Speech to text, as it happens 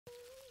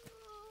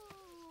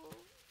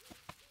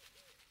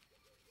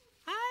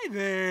Hi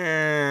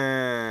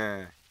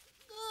there.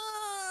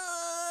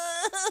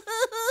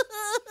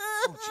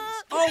 Oh,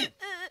 jeez.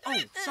 Oh,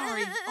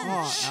 sorry.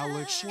 Oh,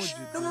 Alex, what'd you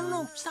do?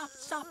 No, stop.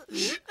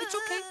 It's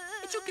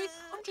okay.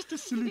 I'm just a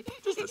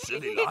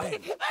silly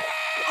lion.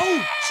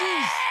 Oh,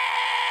 jeez.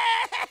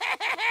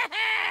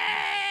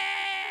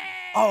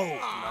 Oh,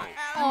 no.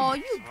 Oh,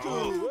 you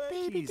good,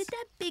 baby. Jeez. Did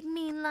that big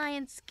mean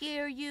lion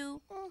scare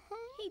you?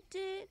 He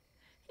did.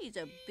 He's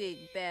a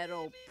big, bad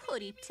old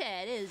putty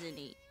tat, isn't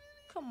he?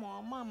 Come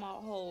on, Mama,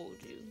 hold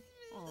you.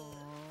 Oh,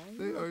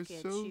 They are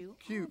so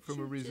cute from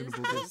a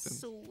reasonable distance. The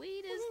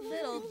sweetest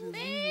little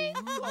thing.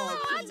 Oh,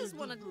 I just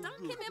want to dunk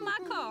him in my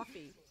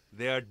coffee.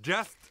 They are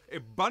just a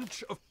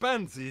bunch of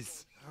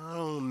pansies. I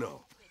don't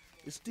know.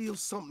 There's still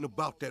something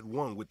about that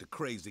one with the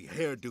crazy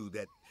hairdo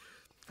that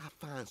I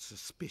find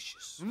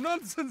suspicious.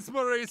 Nonsense,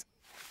 Maurice.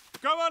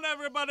 Come on,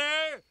 everybody.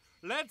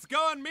 Let's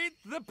go and meet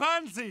the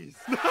pansies.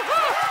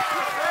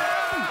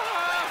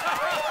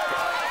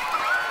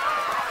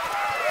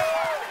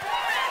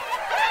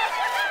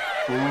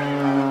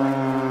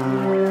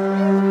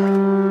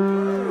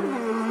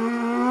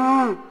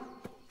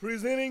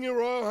 Presenting Your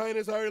Royal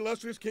Highness, our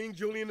illustrious King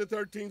Julien the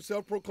 13th,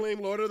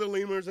 self-proclaimed Lord of the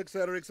Lemurs,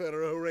 etc.,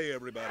 etc. Hooray,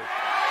 everybody.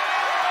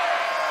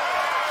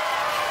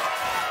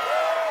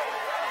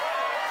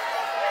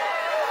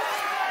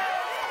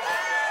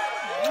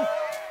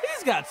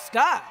 He's got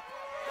style.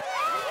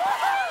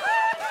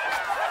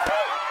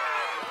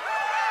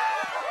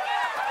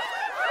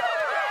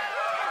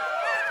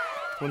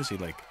 What is he,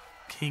 like,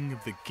 king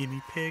of the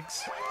guinea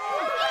pigs?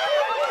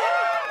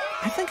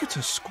 I think it's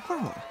a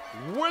squirrel.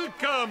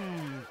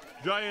 Welcome,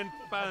 giant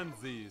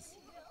pansies.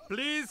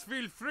 Please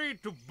feel free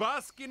to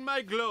bask in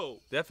my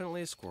glow.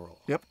 Definitely a squirrel.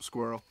 Yep,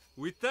 squirrel.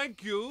 We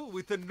thank you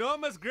with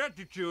enormous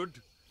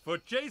gratitude for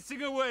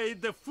chasing away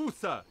the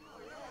Fusa.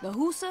 The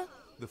Husa?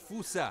 The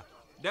Fusa.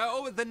 They're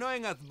always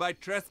annoying us by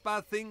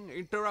trespassing,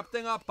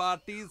 interrupting our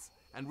parties,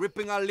 and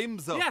ripping our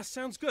limbs off. Yeah,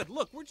 sounds good.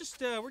 Look, we're just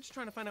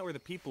trying to find out where the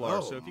people are.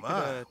 Oh, So if you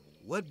my. could,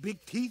 What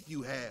big teeth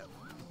you have.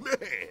 Man.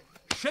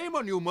 Shame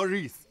on you,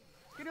 Maurice.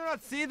 Can you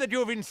not see that you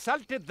have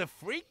insulted the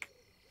freak?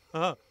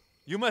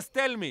 You must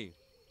tell me,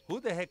 who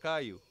the heck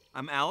are you?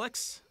 I'm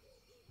Alex,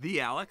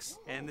 the Alex,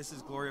 and this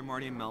is Gloria,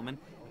 Marty, and Melman.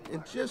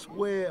 And just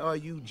where are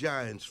you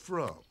giants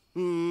from?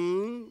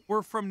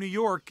 We're from New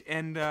York,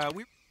 and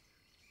we...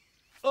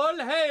 All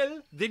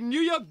hail the New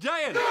York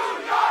Giants!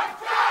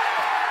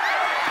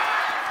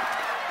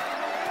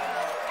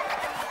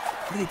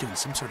 What are they doing,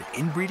 some sort of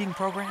inbreeding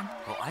program?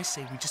 Well, I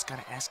say we just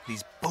gotta ask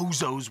these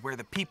bozos where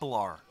the people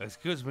are.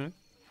 Excuse me?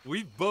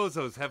 We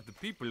bozos have the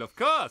people, of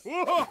course.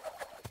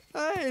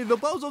 Hey, the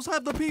bozos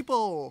have the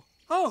people.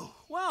 Oh,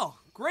 well,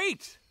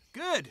 great,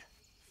 good,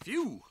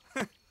 phew.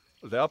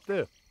 They're up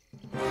there.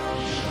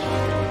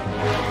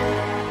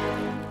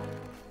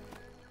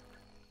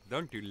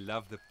 Don't you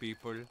love the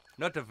people?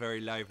 Not a very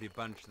lively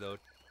bunch, though.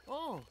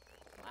 Oh,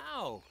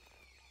 wow.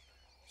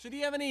 So do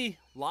you have any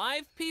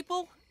live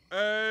people?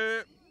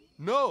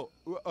 No,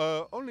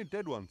 only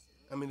dead ones.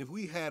 I mean, if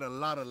we had a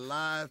lot of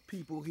live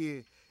people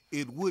here,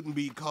 it wouldn't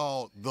be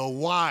called the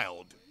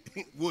Wild,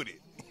 would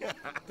it?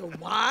 The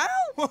wild?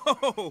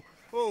 Whoa,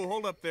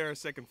 hold up there a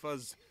second,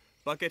 Fuzz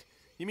Bucket.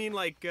 You mean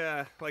like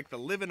the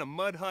live in a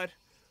mud hut,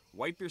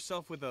 wipe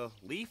yourself with a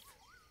leaf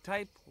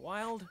type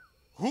wild?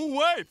 Who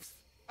wipes?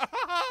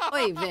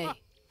 Oy vey.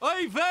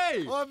 Oy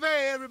vey! Oy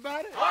vey,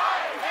 everybody.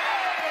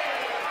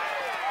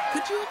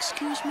 Could you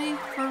excuse me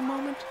for a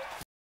moment?